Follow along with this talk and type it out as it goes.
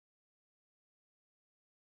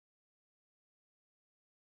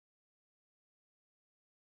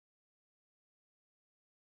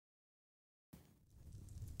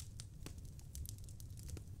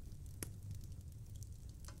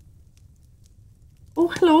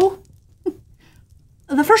hello.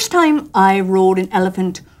 The first time I rode an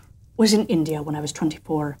elephant was in India when I was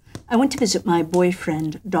 24. I went to visit my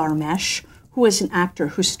boyfriend, Dharmesh, who was an actor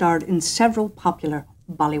who starred in several popular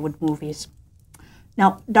Bollywood movies.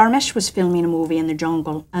 Now, Dharmesh was filming a movie in the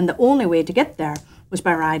jungle, and the only way to get there was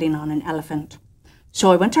by riding on an elephant.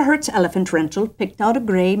 So I went to Hertz Elephant Rental, picked out a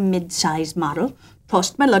grey mid-sized model,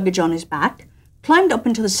 tossed my luggage on his back, climbed up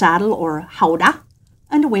into the saddle or howdah,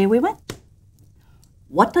 and away we went.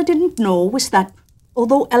 What I didn't know was that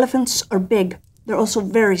although elephants are big, they're also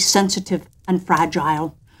very sensitive and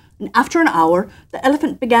fragile. And after an hour, the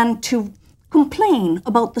elephant began to complain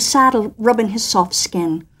about the saddle rubbing his soft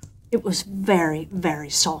skin. It was very, very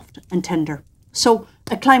soft and tender. So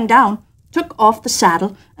I climbed down, took off the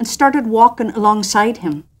saddle, and started walking alongside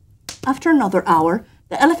him. After another hour,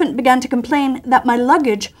 the elephant began to complain that my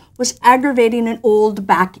luggage was aggravating an old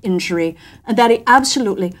back injury and that he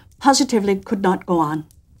absolutely, positively could not go on.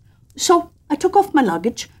 So I took off my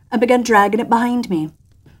luggage and began dragging it behind me.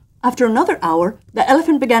 After another hour, the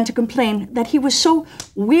elephant began to complain that he was so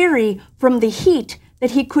weary from the heat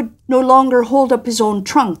that he could no longer hold up his own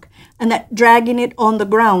trunk and that dragging it on the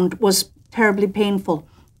ground was terribly painful.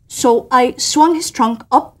 So I swung his trunk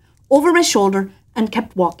up over my shoulder and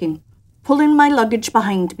kept walking, pulling my luggage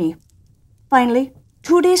behind me. Finally,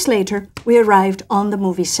 2 days later, we arrived on the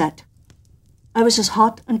movie set. I was as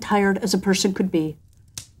hot and tired as a person could be.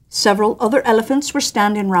 Several other elephants were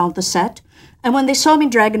standing round the set, and when they saw me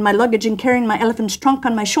dragging my luggage and carrying my elephant's trunk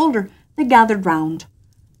on my shoulder, they gathered round.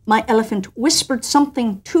 My elephant whispered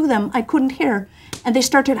something to them I couldn't hear, and they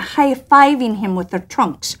started high-fiving him with their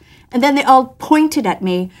trunks. And then they all pointed at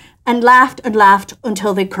me and laughed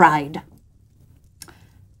until they cried.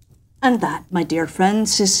 And that, my dear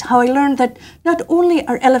friends, is how I learned that not only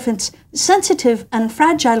are elephants sensitive and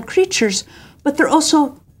fragile creatures, but they're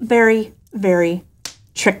also very, very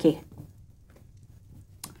tricky.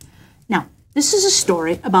 Now, this is a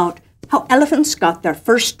story about how elephants got their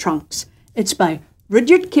first trunks. It's by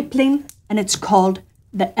Rudyard Kipling, and it's called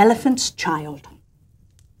The Elephant's Child.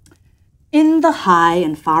 In the high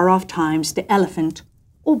and far-off times, the elephant,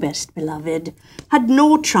 oh best beloved, had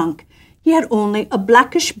no trunk. He had only a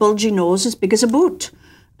blackish, bulgy nose as big as a boot,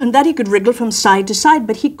 and that he could wriggle from side to side,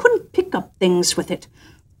 but he couldn't pick up things with it.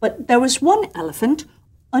 But there was one elephant,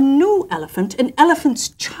 a new elephant, an elephant's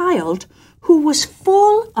child, who was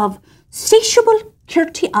full of satiable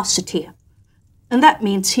curiosity. And that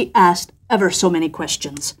means he asked ever so many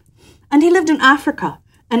questions. And he lived in Africa,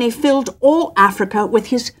 and he filled all Africa with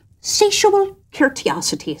his satiable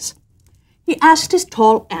curiosities. He asked his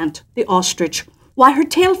tall aunt, the ostrich, why her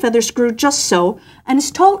tail feathers grew just so, and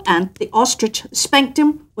his tall aunt, the ostrich, spanked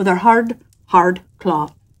him with her hard claw.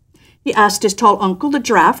 He asked his tall uncle, the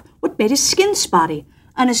giraffe, what made his skin spotty,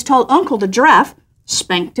 and his tall uncle, the giraffe,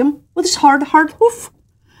 spanked him with his hard hoof.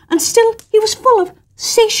 And still he was full of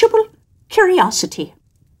satiable curiosity.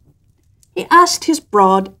 He asked his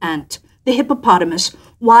broad aunt, the hippopotamus,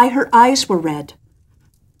 why her eyes were red.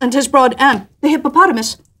 And his broad aunt, the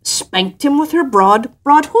hippopotamus, spanked him with her broad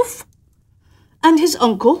hoof. And his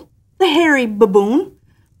uncle, the hairy baboon,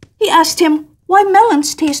 he asked him why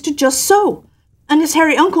melons tasted just so. And his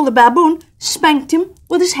hairy uncle, the baboon, spanked him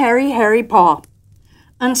with his hairy paw.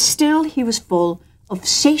 And still he was full of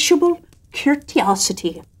satiable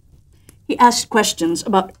curiosity. He asked questions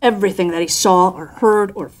about everything that he saw or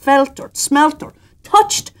heard or felt or smelt or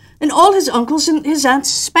touched, and all his uncles and his aunts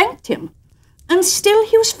spanked him. And still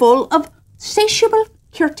he was full of satiable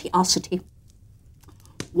curiosity.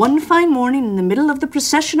 One fine morning in the middle of the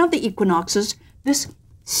procession of the equinoxes, this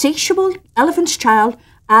satiable elephant's child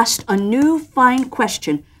asked a new fine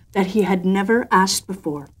question that he had never asked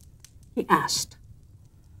before. He asked,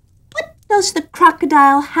 "What does the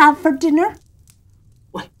crocodile have for dinner?"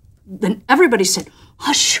 Well, then everybody said,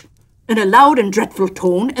 "Hush," in a loud and dreadful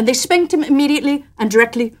tone, and they spanked him immediately and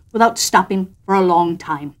directly without stopping for a long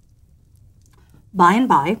time. By and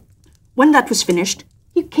by, when that was finished,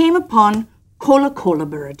 he came upon Cola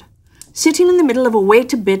Bird, sitting in the middle of a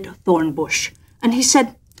wait-a-bit thorn bush, and he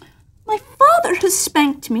said, "My father has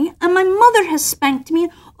spanked me, and my mother has spanked me,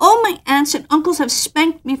 and all my aunts and uncles have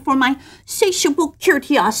spanked me for my satiable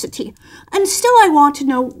curiosity, and still I want to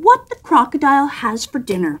know what the crocodile has for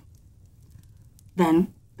dinner."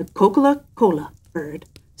 Then the Coca-Cola Bird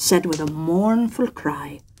said with a mournful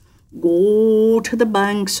cry, "Go to the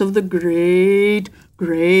banks of the great,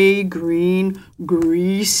 grey, green,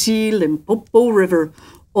 greasy Limpopo River,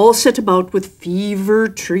 all set about with fever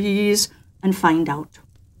trees, and find out."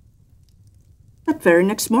 That very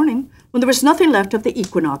next morning, when there was nothing left of the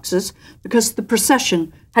equinoxes, because the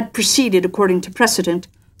procession had proceeded according to precedent,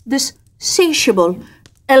 this satiable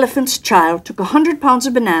elephant's child took 100 pounds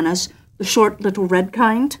of bananas, the short little red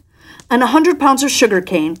kind, and 100 pounds of sugar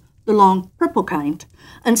cane, the long purple kind,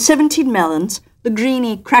 and 17 melons, the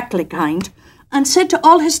greeny crackly kind, and said to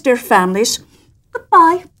all his dear families,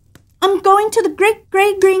 "Goodbye. I'm going to the great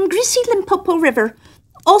grey green greasy Limpopo River,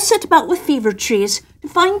 all set about with fever trees, to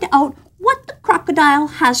find out what the crocodile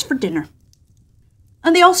has for dinner."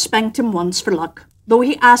 And they all spanked him once for luck, though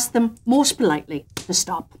he asked them most politely to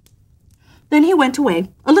stop. Then he went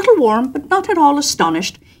away, a little warm, but not at all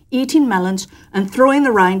astonished, eating melons and throwing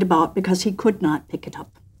the rind about because he could not pick it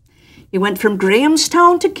up. He went from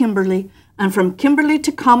Grahamstown to Kimberley, and from Kimberley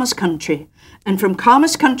to Coma's country, and from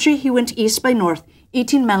Coma's country he went east by north,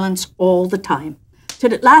 eating melons all the time,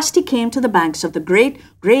 till at last he came to the banks of the great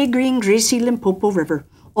grey-green greasy Limpopo River,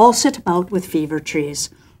 all set about with fever trees,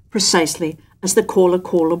 precisely as the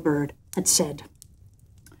cola bird had said.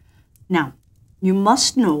 Now, you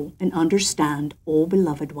must know and understand, O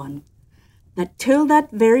beloved one, that till that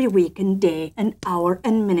very week and day and hour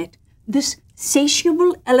and minute, this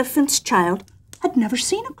satiable elephant's child had never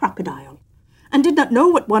seen a crocodile, and did not know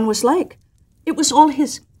what one was like. It was all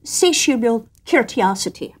his satiable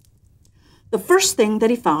curiosity. The first thing that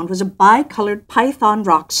he found was a bi-coloured python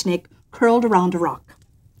rock snake curled around a rock.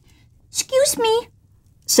 "Excuse me,"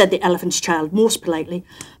 said the elephant's child most politely,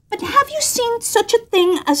 "but have you seen such a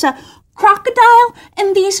thing as a crocodile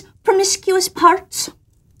in these promiscuous parts?"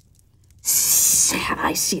 "Have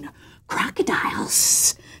I seen a crocodile?"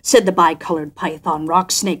 said the bi-coloured python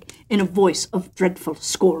rock snake in a voice of dreadful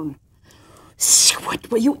scorn.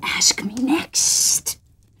 "What will you ask me next?"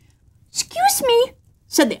 "Excuse me,"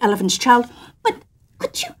 said the elephant's child, "but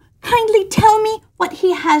could you kindly tell me what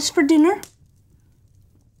he has for dinner?"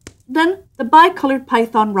 Then the bi-coloured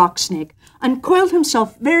python rock snake uncoiled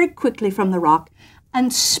himself very quickly from the rock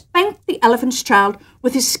and spanked the elephant's child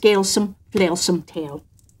with his scalesome, flailsome tail.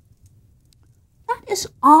 "That is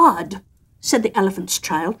odd," said the elephant's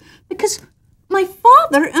child, "because my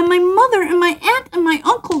father and my mother and my aunt and my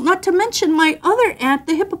uncle, not to mention my other aunt,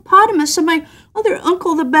 the hippopotamus, and my other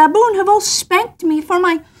uncle, the baboon, have all spanked me for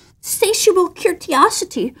my satiable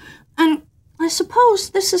curiosity, and I suppose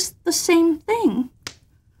this is the same thing."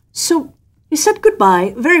 So he said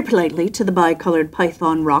goodbye very politely to the bi-coloured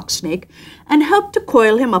python rock snake and helped to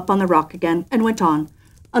coil him up on the rock again and went on,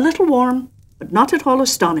 a little warm, but not at all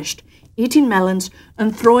astonished, eating melons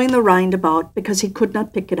and throwing the rind about because he could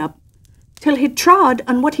not pick it up, till he trod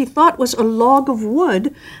on what he thought was a log of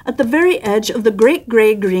wood at the very edge of the great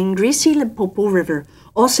grey-green greasy Limpopo River,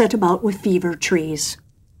 all set about with fever trees.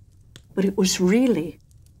 But it was really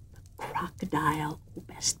the crocodile, O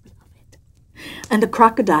best beloved. And the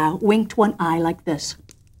crocodile winked one eye like this.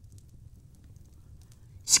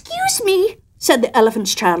 "Excuse me," said the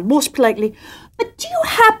elephant's child most politely, "but do you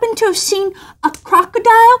happen to have seen a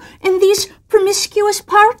crocodile in these promiscuous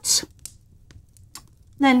parts?"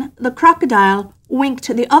 Then the crocodile winked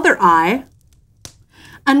the other eye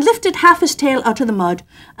and lifted half his tail out of the mud,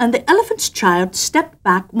 and the elephant's child stepped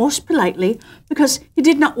back most politely because he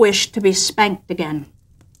did not wish to be spanked again.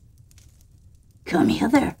 "Come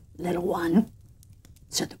hither, little one,"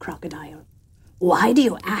 said the crocodile. "Why do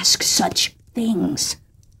you ask such things?"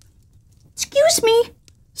 "Excuse me,"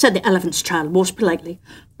 said the elephant's child most politely,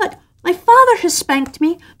 "but my father has spanked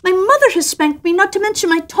me, my mother has spanked me, not to mention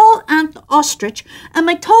my tall aunt the ostrich, and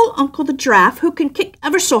my tall uncle the giraffe, who can kick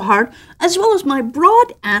ever so hard, as well as my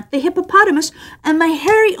broad aunt the hippopotamus, and my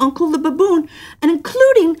hairy uncle the baboon, and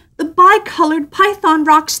including the bi-coloured python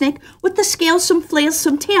rock snake with the scalesome,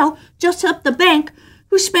 flailsome tail just up the bank,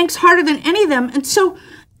 who spanks harder than any of them, and so,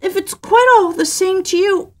 if it's quite all the same to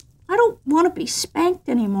you, I don't want to be spanked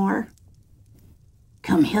anymore."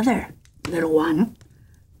 "Come hither, little one,"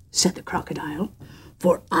 said the crocodile,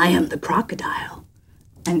 "for I am the crocodile."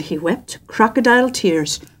 And he wept crocodile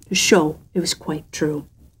tears to show it was quite true.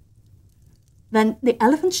 Then the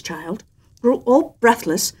elephant's child grew all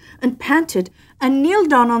breathless and panted and kneeled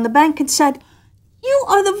down on the bank and said, "You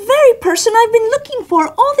are the very person I've been looking for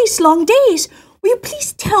all these long days. Will you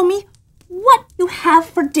please tell me what you have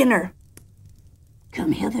for dinner?"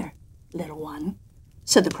 "Come hither, little one,"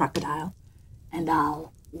 said the crocodile, "and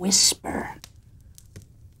I'll whisper."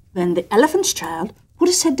 Then the elephant's child put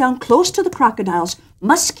his head down close to the crocodile's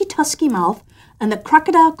musky-tusky mouth, and the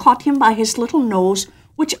crocodile caught him by his little nose,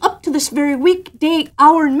 which up to this very week, day,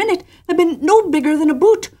 hour, and minute had been no bigger than a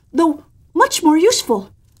boot, though much more useful.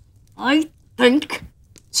 "I think,"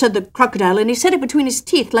 said the crocodile, and he said it between his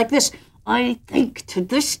teeth like this, "I think to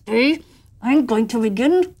this day I'm going to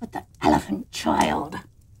begin with the elephant child."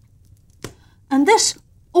 And this,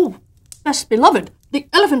 oh, best beloved, The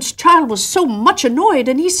elephant's child was so much annoyed,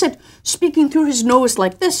 and he said, speaking through his nose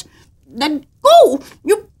like this, "Then go,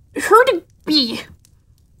 you herding bee."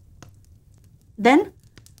 Then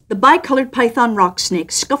the bicolored python rock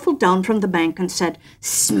snake scuffled down from the bank and said,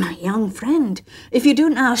 "My young friend, if you do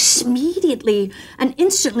not immediately and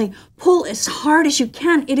instantly pull as hard as you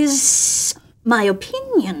can, it is my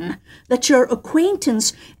opinion that your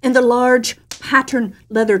acquaintance in the large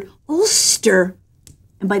pattern-leathered ulster,"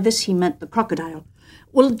 and by this he meant the crocodile,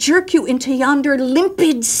 "will jerk you into yonder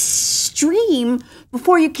limpid stream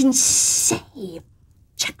before you can save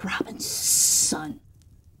Jack Robinson."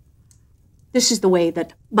 This is the way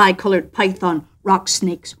that bicolored python rock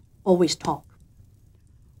snakes always talk.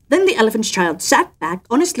 Then the elephant's child sat back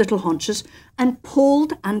on his little haunches and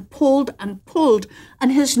pulled and pulled and pulled,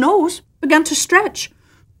 and his nose began to stretch,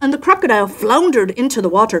 and the crocodile floundered into the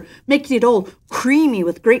water, making it all creamy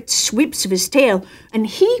with great sweeps of his tail, and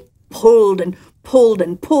he pulled and pulled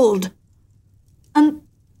and pulled. And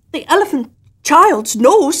the elephant child's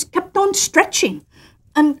nose kept on stretching,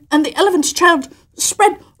 and the elephant's child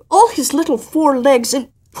spread all his little four legs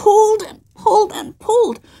and pulled and pulled and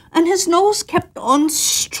pulled, and his nose kept on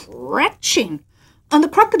stretching. And the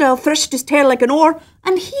crocodile threshed his tail like an oar,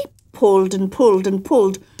 and he pulled and pulled and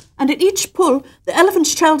pulled, and at each pull the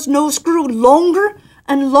elephant's child's nose grew longer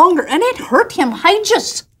and longer, and it hurt him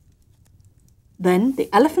hijus. Then the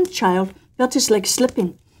elephant child felt his leg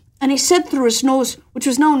slipping, and he said through his nose, which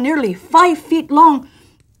was now nearly 5 feet long,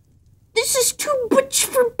 "This is too much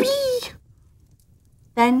for me."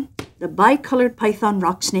 Then the bicolored python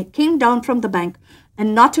rock snake came down from the bank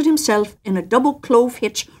and knotted himself in a double clove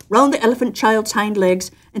hitch round the elephant child's hind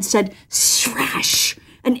legs and said, "Thrash,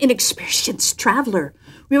 an inexperienced traveler,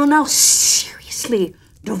 we will now seriously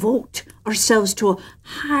devote ourselves to a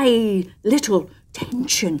high little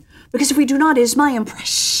tension, because if we do not, it is my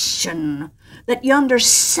impression that yonder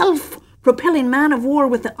self-propelling man-of-war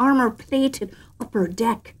with the armor-plated upper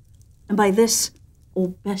deck," and by this, O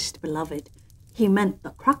best beloved, he meant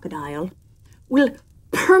the crocodile, "will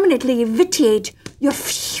permanently vitiate your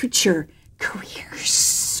future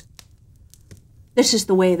careers." This is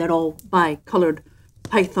the way that all bicolored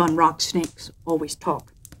python rock snakes always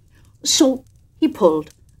talk. So he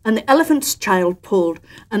pulled, and the elephant's child pulled,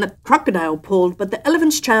 and the crocodile pulled, but the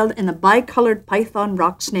elephant's child and the bicolored python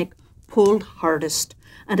rock snake pulled hardest.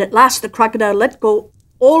 And at last the crocodile let go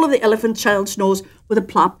all of the elephant child's nose with a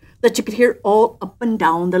plop that you could hear all up and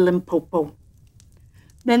down the Limpopo.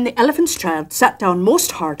 Then the elephant's child sat down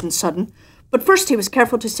most hard and sudden, but first he was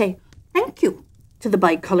careful to say "thank you" to the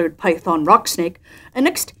bicolored python rock snake, and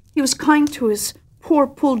next he was kind to his poor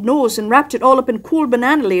pulled nose and wrapped it all up in cool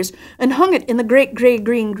banana leaves and hung it in the great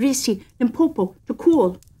grey-green greasy Limpopo to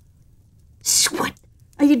cool. "What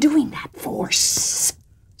are you doing that for?"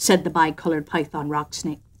 said the bicolored python rock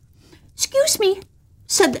snake. "Excuse me,"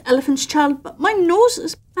 said the elephant's child, "but my nose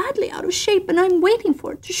is badly out of shape and I'm waiting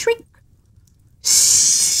for it to shrink."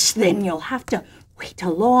 "Then you'll have to wait a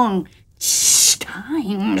long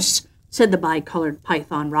times," said the bicolored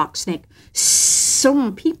python rock snake.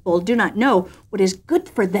 "Some people do not know what is good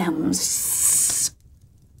for them."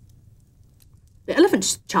 The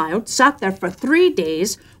elephant's child sat there for 3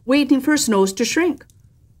 days waiting for his nose to shrink,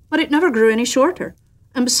 but it never grew any shorter,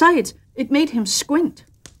 and besides, it made him squint.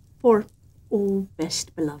 For, oh,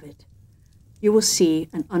 best beloved, you will see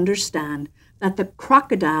and understand that the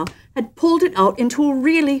crocodile had pulled it out into a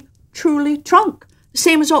really, truly trunk, the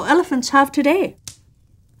same as all elephants have today.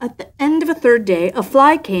 At the end of a 3rd day, a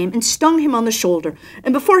fly came and stung him on the shoulder,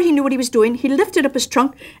 and before he knew what he was doing, he lifted up his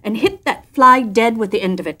trunk and hit that fly dead with the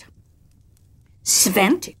end of it.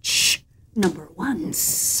 "Svantage number 1,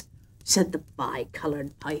 said the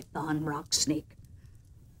bicolored python rock snake.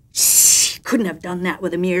 "You couldn't have done that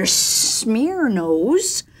with a mere smear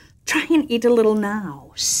nose. Try and eat a little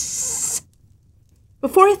now."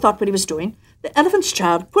 Before he thought what he was doing, the elephant's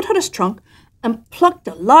child put out his trunk and plucked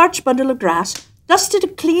a large bundle of grass, dusted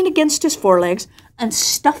it clean against his forelegs, and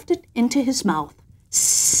stuffed it into his mouth.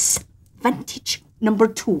 "Vantage number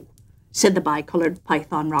 2, said the bicolored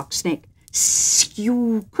python rock snake.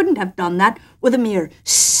 "You couldn't have done that with a mere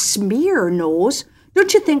smear nose.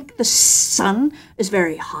 Don't you think the sun is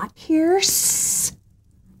very hot here?"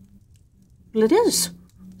 "Well, it is,"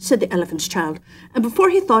 said the elephant's child, and before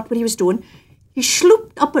he thought what he was doing, he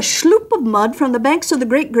slooped up a sloop of mud from the banks of the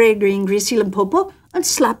great grey-green greasy Limpopo and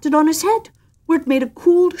slapped it on his head, where it made a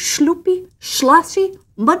cool, sloopy, slossy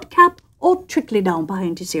mud cap all trickly down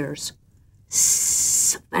behind his ears.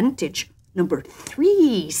 "Vantage number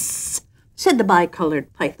 3, said the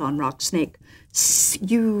bicolored python rock snake.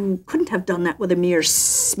 "You couldn't have done that with a mere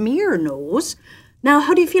smear nose. Now,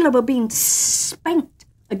 how do you feel about being spanked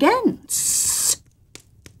again? Excuse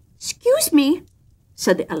me,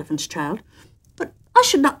 said the elephant's child, but I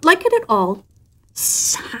should not like it at all.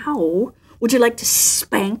 How would you like to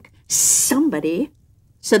spank somebody?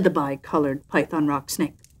 Said the bi-colored python rock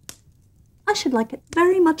snake. I should like it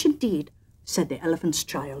very much indeed, said the elephant's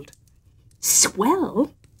child.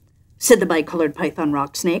 Swell, said the bi-colored python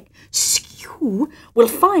rock snake. You will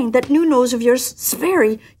find that new nose of yours is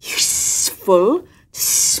very useful to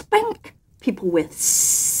spank people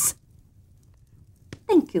with.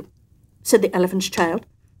 Thank you, said the elephant's child.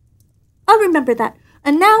 I'll remember that.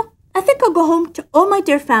 And now I think I'll go home to all my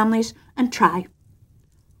dear families and try.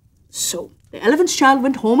 So the elephant's child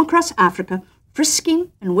went home across Africa,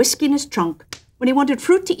 frisking and whisking his trunk. When he wanted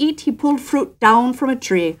fruit to eat, he pulled fruit down from a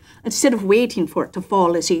tree instead of waiting for it to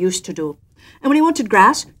fall as he used to do. And when he wanted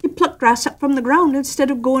grass, he plucked grass up from the ground instead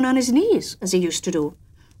of going on his knees as he used to do.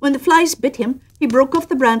 When the flies bit him, he broke off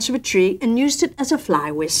the branch of a tree and used it as a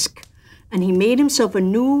fly whisk. And he made himself a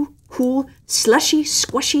new, cool, slushy,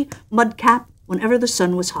 squishy mud cap whenever the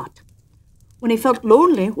sun was hot. When he felt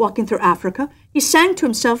lonely walking through Africa, he sang to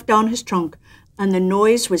himself down his trunk, and the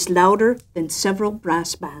noise was louder than several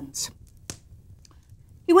brass bands.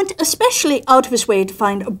 He went especially out of his way to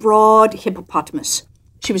find a broad hippopotamus.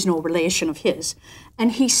 She was no relation of his,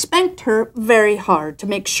 and he spanked her very hard to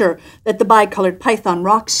make sure that the bi-colored python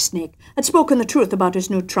rock snake had spoken the truth about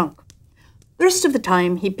his new trunk. The rest of the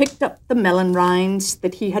time he picked up the melon rinds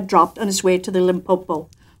that he had dropped on his way to the Limpopo,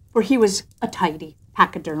 for he was a tidy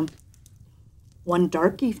pachyderm. One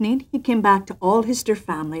dark evening he came back to all his dear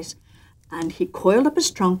families, and he coiled up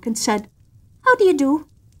his trunk and said, "How do you do?"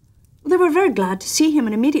 Well, they were very glad to see him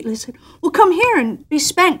and immediately said, "Well, come here and be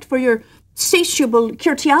spanked for your satiable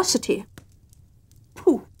curiosity."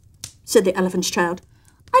 "Pooh," said the elephant's child.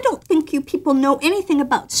 "I don't think you people know anything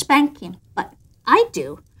about spanking, but I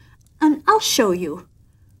do, and I'll show you."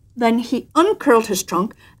 Then he uncurled his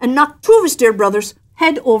trunk and knocked two of his dear brothers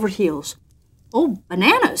head over heels. "Oh,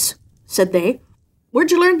 bananas," said they. "Where'd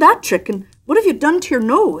you learn that trick, and what have you done to your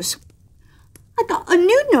nose?" "I got a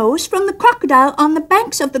new nose from the crocodile on the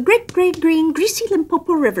banks of the great grey green greasy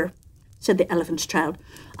Limpopo River," said the elephant's child.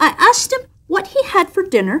 "I asked him what he had for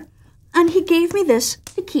dinner, and he gave me this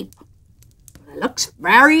to keep." "It looks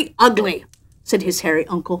very ugly," said his hairy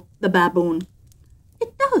uncle, the baboon.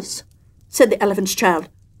 "It does," said the elephant's child,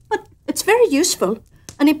 "but it's very useful."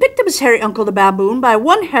 And he picked up his hairy uncle, the baboon, by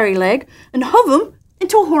one hairy leg and hove him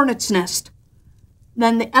into a hornet's nest.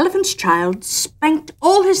 Then the elephant's child spanked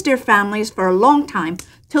all his dear families for a long time,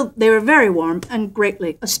 till they were very warm and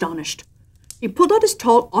greatly astonished. He pulled out his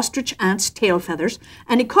tall ostrich aunt's tail feathers,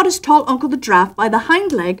 and he caught his tall uncle the giraffe by the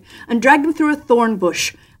hind leg and dragged him through a thorn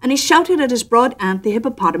bush, and he shouted at his broad aunt the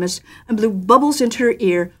hippopotamus and blew bubbles into her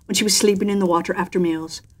ear when she was sleeping in the water after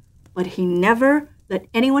meals. But he never let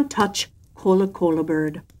anyone touch Cola Cola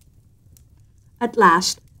Bird. At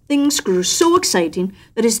last, things grew so exciting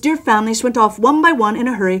that his dear families went off one by one in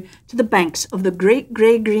a hurry to the banks of the great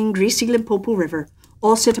grey green greasy Limpopo River,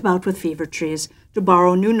 all set about with fever trees, to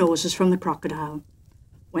borrow new noses from the crocodile.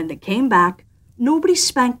 When they came back, nobody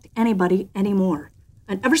spanked anybody any more,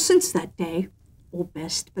 and ever since that day, oh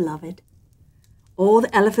best beloved, all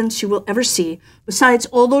the elephants you will ever see, besides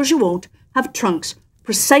all those you won't, have trunks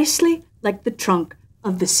precisely like the trunk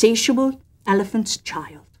of the satiable elephant's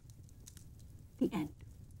child. The end.